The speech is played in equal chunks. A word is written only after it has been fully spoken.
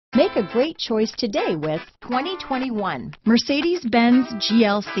Make a great choice today with 2021 Mercedes-Benz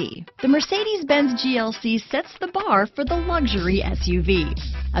GLC. The Mercedes-Benz GLC sets the bar for the luxury SUV.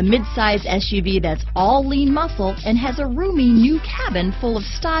 A midsize SUV that's all lean muscle and has a roomy new cabin full of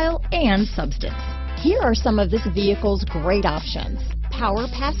style and substance. Here are some of this vehicle's great options: power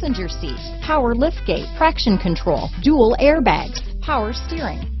passenger seat, power liftgate, traction control, dual airbags, power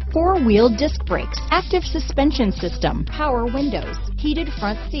steering, four-wheel disc brakes, active suspension system, power windows, heated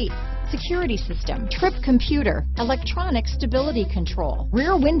front seats, security system, trip computer, electronic stability control,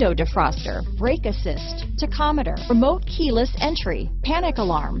 rear window defroster, brake assist, tachometer, remote keyless entry, panic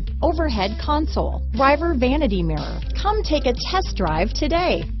alarm, overhead console, driver vanity mirror. Come take a test drive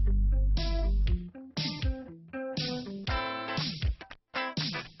today.